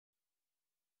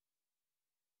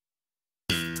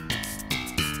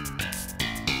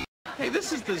Hey,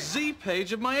 this is the Z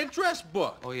page of my address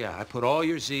book. Oh, yeah, I put all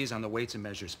your Z's on the weights and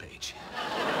measures page.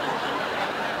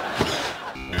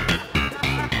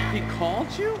 He called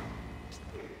you?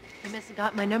 He must have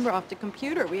got my number off the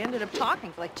computer. We ended up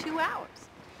talking for like 2 hours.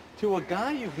 To a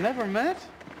guy you've never met?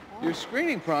 Your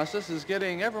screening process is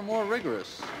getting ever more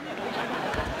rigorous.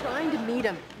 I'm trying to meet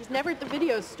him. He's never at the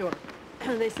video store.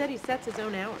 They said he sets his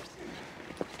own hours.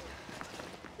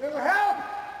 Little help?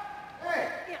 Hey!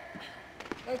 Yeah.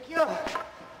 Thank you.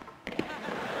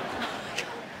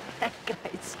 That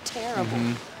guy's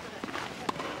terrible.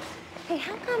 Hey,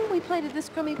 how come we played at this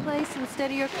crummy place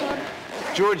instead of your club?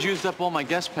 George used up all my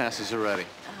guest passes already.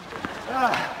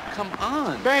 Come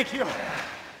on. Thank you.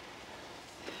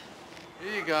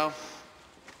 Here you go.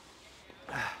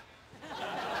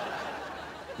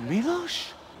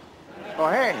 Milos? Oh,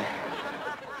 hey.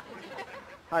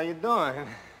 How you doing?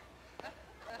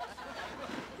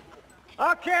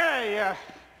 Okay,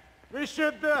 we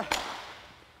should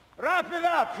wrap it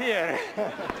up here.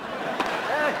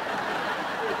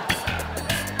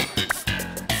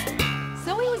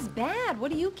 So he was bad.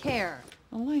 What do you care?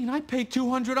 Elaine, I paid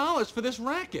 $200 for this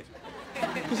racket.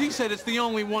 Because he said it's the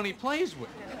only one he plays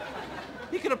with.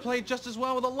 He could have played just as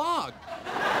well with a log.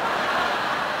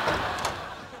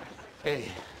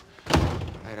 Hey.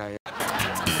 Right,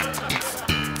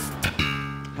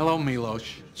 Hello, Milos.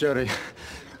 Jerry,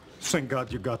 thank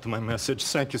God you got my message.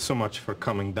 Thank you so much for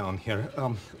coming down here.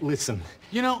 Listen.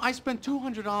 You know, I spent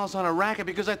 $200 on a racket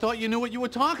because I thought you knew what you were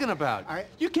talking about.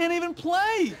 You can't even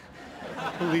play.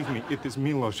 Believe me, it is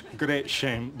Milos' great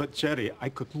shame. But Jerry, I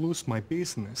could lose my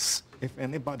business if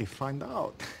anybody find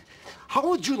out. How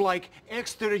would you like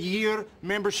extra year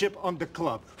membership on the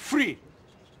club? Free.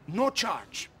 No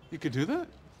charge. You could do that?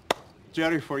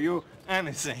 Jerry, for you,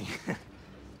 anything.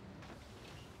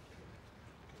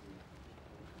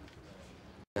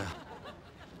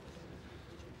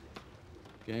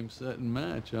 Game, set, and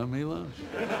match, huh, Milos?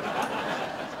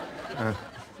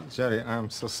 Jerry, I'm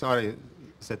so sorry.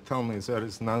 They told me there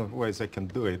is no ways I can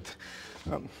do it.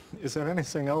 Is there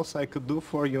anything else I could do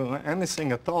for you?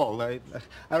 Anything at all?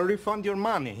 I'll refund your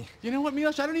money. You know what,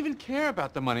 Milos? I don't even care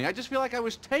about the money. I just feel like I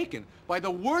was taken by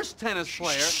the worst tennis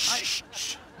player.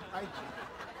 Shh.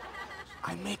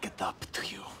 I make it up to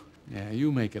you. Yeah,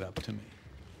 you make it up to me.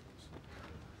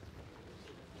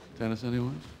 Tennis,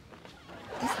 anyone?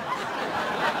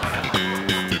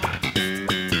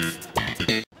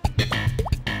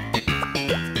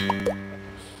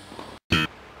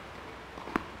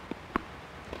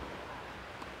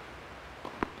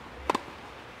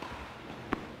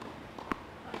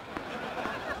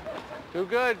 Too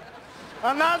good.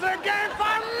 Another game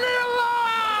for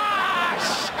Milos!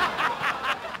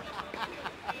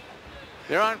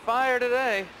 You're on fire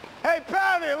today. Hey,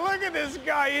 Patty, look at this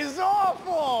guy. He's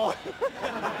awful.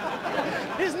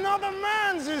 He's not a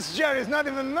man, this Jerry. He's not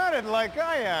even married like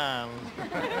I am.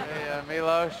 Hey,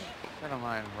 Milos, I don't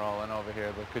mind rolling over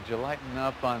here, but could you lighten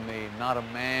up on the not a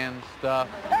man stuff?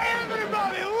 Hey,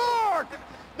 everybody, look!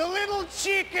 The little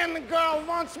chicken girl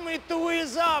wants me to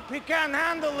ease up. He can't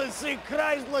handle it, so he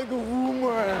cries like a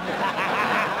woman.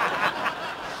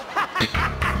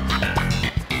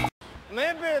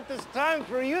 Maybe it is time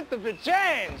for you to be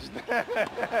changed.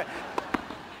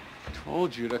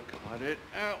 Told you to cut it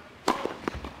out.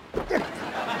 Come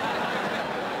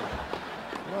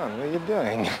on, what are you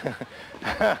doing?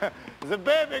 The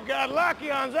baby got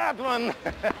lucky on that one.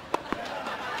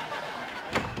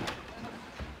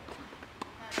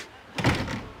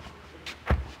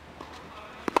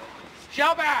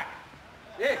 Shell back!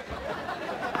 Yeah.